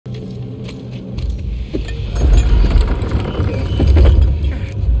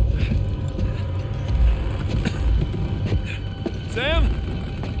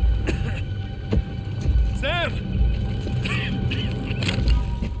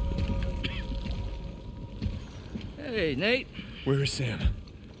Hey, Nate. Where is Sam?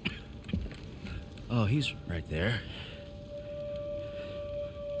 Oh, he's right there.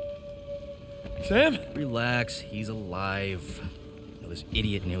 Sam? Relax, he's alive. Well, this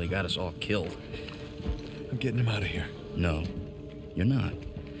idiot nearly got us all killed. I'm getting him out of here. No, you're not.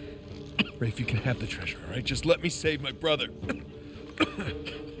 Rafe, you can have the treasure, all right? Just let me save my brother.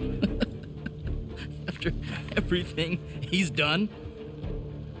 After everything he's done?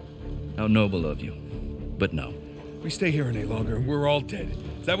 How noble of you. But no. We stay here any longer and we're all dead.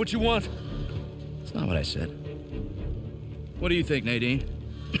 Is that what you want? That's not what I said. What do you think, Nadine?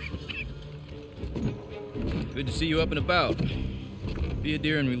 Good to see you up and about. Be a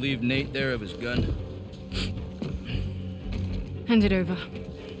dear and relieve Nate there of his gun. Hand it over.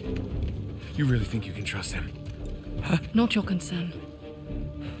 You really think you can trust him? Huh? Not your concern.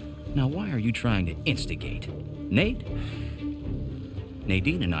 Now, why are you trying to instigate? Nate?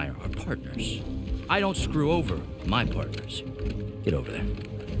 Nadine and I are partners. I don't screw over my partners. Get over there.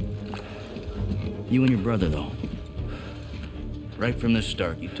 You and your brother, though. Right from the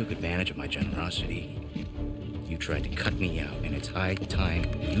start, you took advantage of my generosity. You tried to cut me out, and it's high time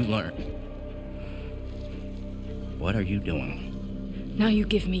you learn. What are you doing? Now you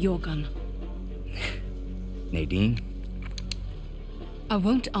give me your gun. Nadine? I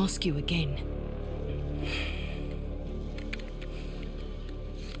won't ask you again.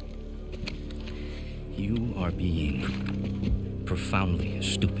 You are being profoundly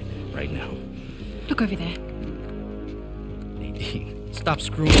stupid right now. Look over there. Nadine, stop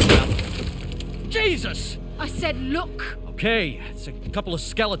screwing around. Jesus! I said look! Okay, it's a couple of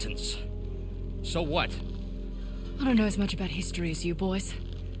skeletons. So what? I don't know as much about history as you boys,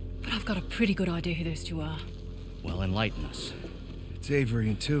 but I've got a pretty good idea who those two are. Well, enlighten us. It's Avery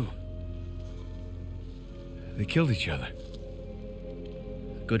and two. They killed each other.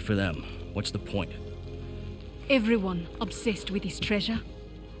 Good for them. What's the point? Everyone obsessed with his treasure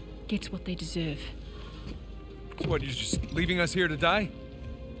gets what they deserve. So what, you're just leaving us here to die?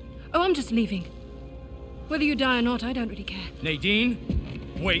 Oh, I'm just leaving. Whether you die or not, I don't really care. Nadine,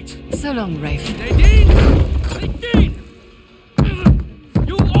 wait. So long, Rafe. Nadine! Nadine!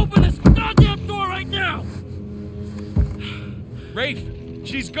 You open this goddamn door right now! Rafe,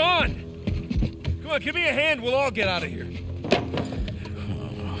 she's gone! Come on, give me a hand, we'll all get out of here.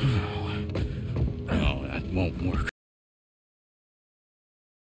 Oh, that won't work.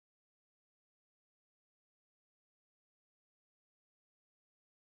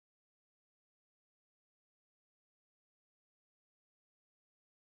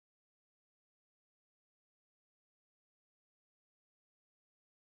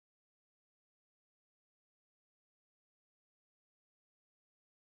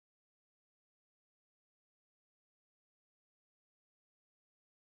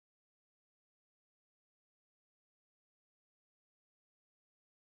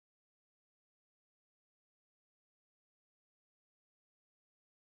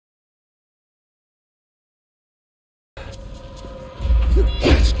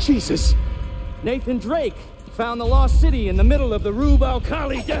 Jesus! Nathan Drake found the lost city in the middle of the Rub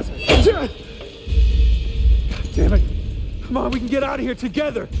al-Khali desert. Damn it! Come on, we can get out of here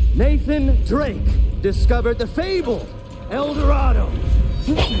together! Nathan Drake discovered the fabled El Dorado.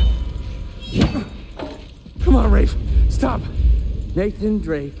 Come on, Rafe, stop! Nathan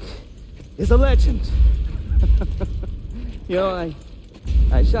Drake is a legend. You know,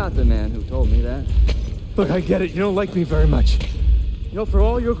 I shot the man who told me that. Look, I get it, you don't like me very much. You know, for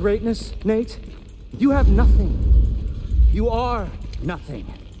all your greatness, Nate, you have nothing. You are nothing.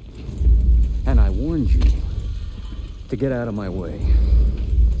 And I warned you to get out of my way.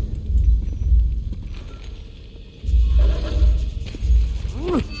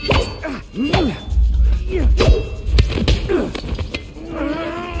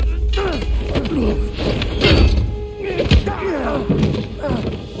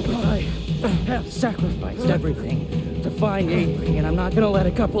 I have sacrificed everything to find Avery, and I'm not gonna let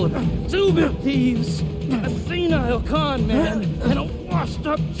a couple of two-bit thieves, a senile con man, and a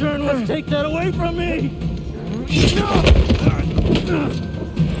washed-up journalist take that away from me!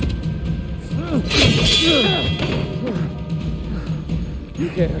 You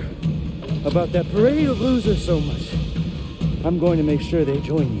care about that parade of losers so much, I'm going to make sure they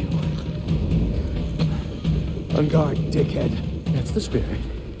join you. On guard, dickhead. That's the spirit.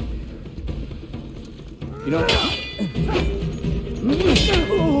 You know...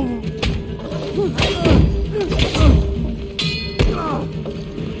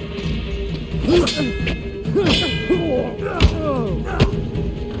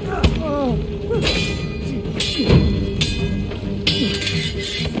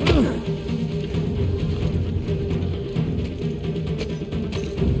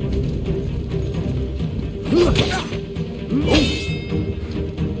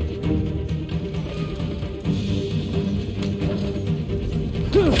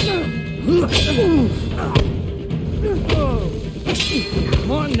 Come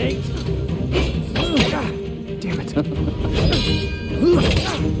on, Nate. Damn it.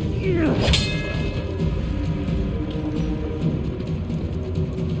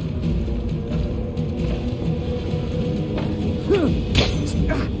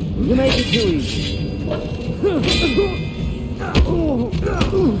 You make it too easy.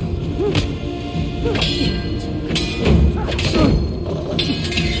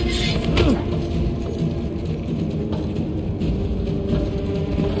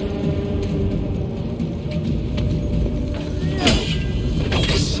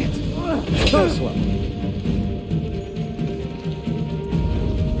 Go slow.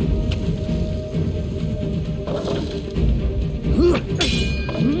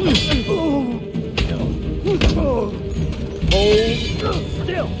 Hold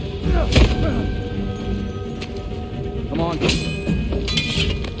still. Come on.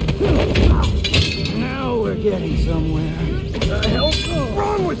 Now we're getting somewhere. What the hell's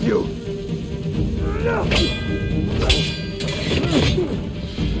wrong with you?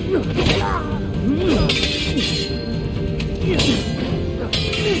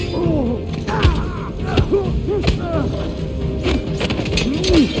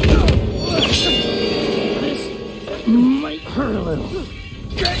 This might hurt a little.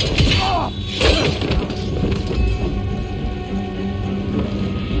 Get off!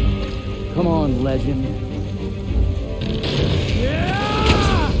 Come on, legend.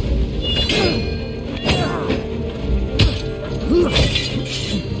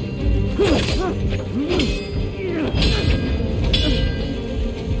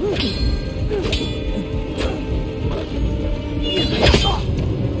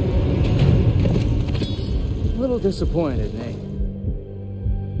 A little disappointed, Nate.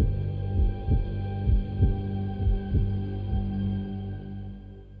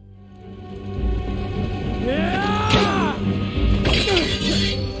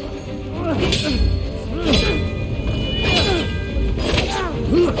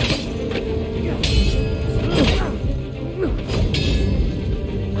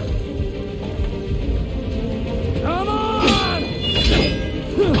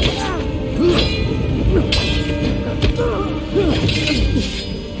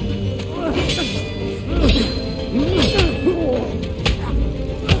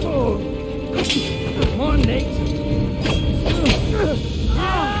 Come on, Nate.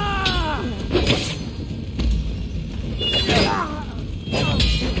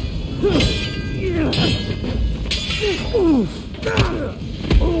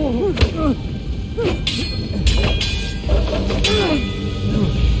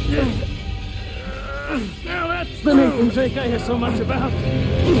 Now that's the Nathan Drake I hear so much about.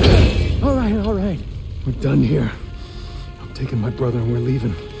 All right. We're done here. I'm taking my brother and we're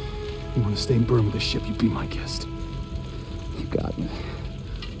leaving. You want to stay and burn with the ship, you be my guest. You got me.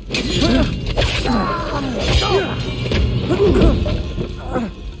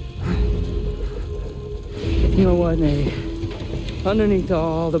 You know what, Nate? Underneath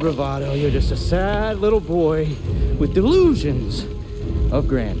all the bravado, you're just a sad little boy with delusions of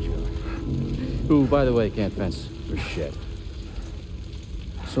grandeur. Who, by the way, can't fence for shit.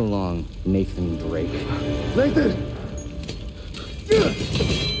 So long, Nathan Drake. Nathan! You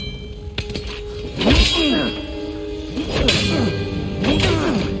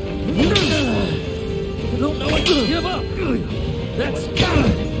don't know what to give up. That's...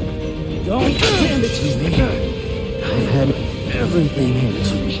 Don't hand it to me. I've had everything handed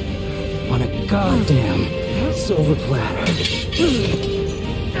to me on a goddamn silver platter.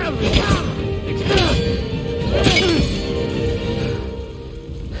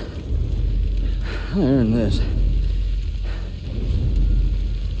 I earned this.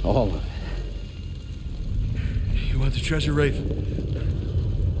 All of it. You want the treasure, Rafe?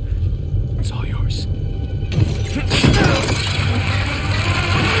 It's all yours.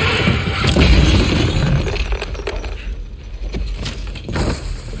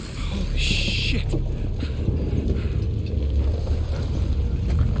 Holy shit.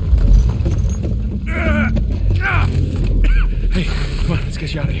 Hey, come on, let's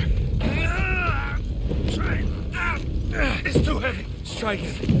get you out of here. It's too heavy. Let's try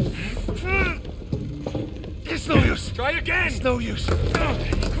again. It's no use. Try again. It's no use. Come on.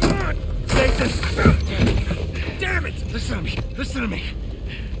 Take this. Damn it. Listen to me. Listen to me.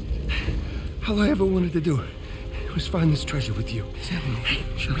 All I ever wanted to do was find this treasure with you.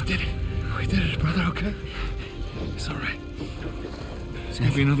 Sure. We did it. We did it, brother, okay? It's all right. There's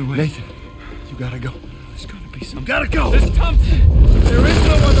gonna be another way. Nathan, you gotta go. There's gonna be some. Gotta go. There's something. There is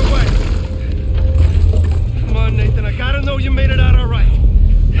no other way. Come on, Nathan. I gotta know you made it out all right.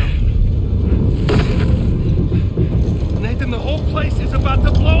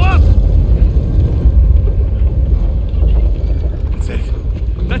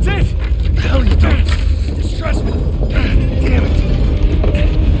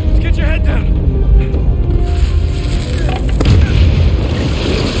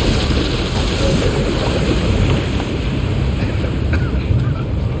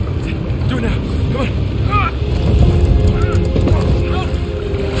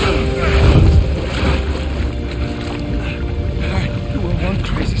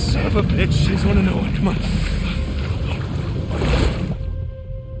 always want to know one. Come on.